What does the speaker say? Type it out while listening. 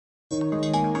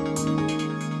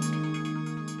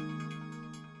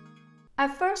I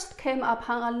first came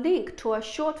upon a link to a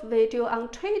short video on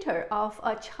Twitter of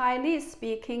a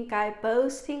Chinese-speaking guy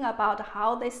boasting about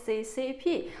how the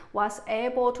CCP was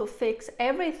able to fix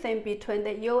everything between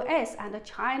the US and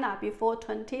China before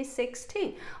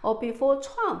 2016 or before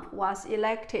Trump was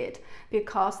elected,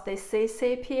 because the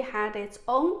CCP had its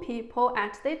own people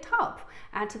at the top,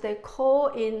 at the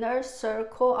core inner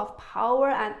circle of power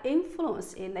and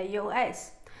influence in the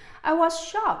US. I was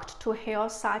shocked to hear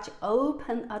such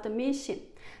open admission,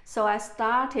 so I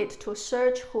started to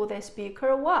search who the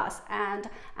speaker was and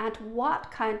at what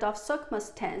kind of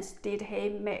circumstance did he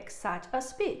make such a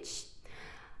speech.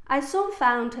 I soon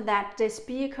found that the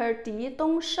speaker Di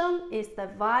Dongsheng is the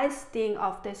vice dean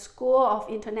of the School of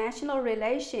International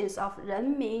Relations of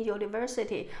Renmin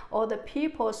University, or the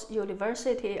People's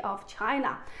University of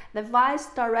China, the vice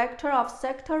director of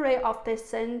secretary of the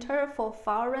Center for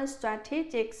Foreign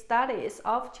Strategic Studies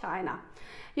of China.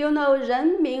 You know,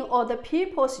 Renmin, or the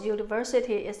People's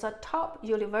University, is a top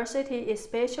university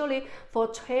especially for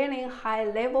training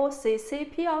high-level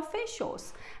CCP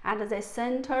officials, and the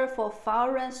Center for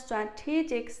Foreign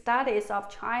Strategic Studies of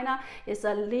China is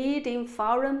a leading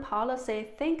foreign policy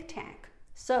think tank.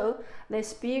 So, the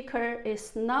speaker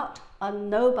is not a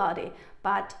nobody,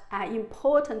 but an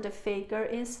important figure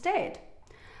instead.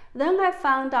 Then I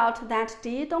found out that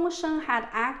Di Dongsheng had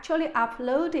actually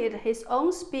uploaded his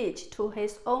own speech to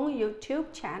his own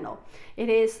YouTube channel. It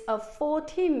is a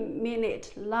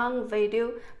 14-minute long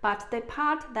video, but the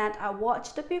part that I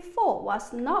watched before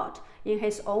was not in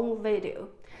his own video.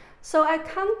 So I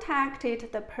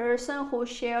contacted the person who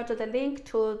shared the link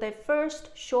to the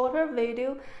first shorter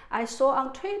video I saw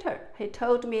on Twitter. He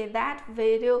told me that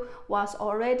video was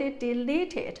already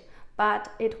deleted,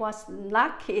 but it was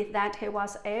lucky that he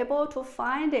was able to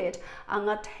find it on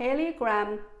a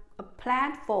Telegram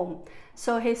platform.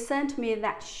 So he sent me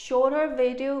that shorter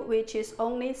video, which is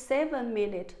only 7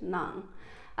 minutes long.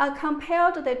 I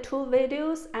compared the two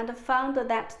videos and found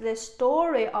that the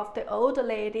story of the old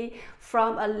lady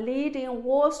from a leading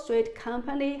Wall Street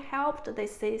company helped the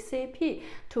CCP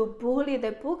to bully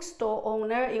the bookstore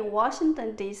owner in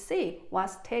Washington, D.C.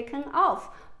 was taken off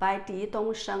by Di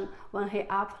Dongsheng when he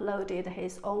uploaded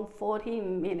his own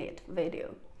 14-minute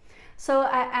video. So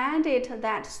I added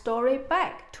that story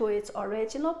back to its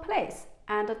original place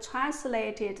and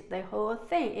translated the whole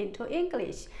thing into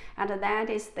English, and that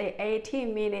is the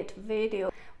 18-minute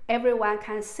video everyone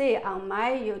can see on my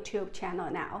YouTube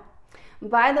channel now.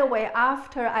 By the way,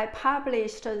 after I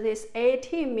published this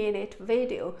 18-minute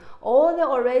video, all the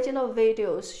original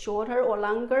videos, shorter or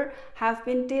longer, have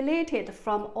been deleted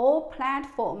from all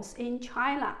platforms in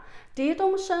China. Di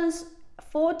Dongsheng's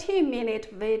 14-minute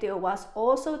video was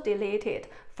also deleted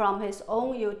from his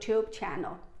own YouTube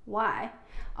channel. Why?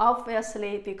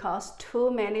 Obviously, because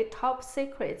too many top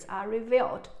secrets are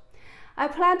revealed. I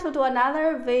plan to do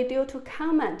another video to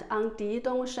comment on Di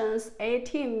Dongsheng's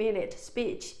 18-minute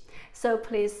speech. So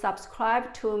please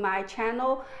subscribe to my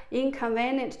channel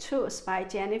Inconvenient Truth by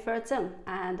Jennifer Zeng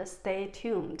and stay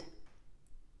tuned.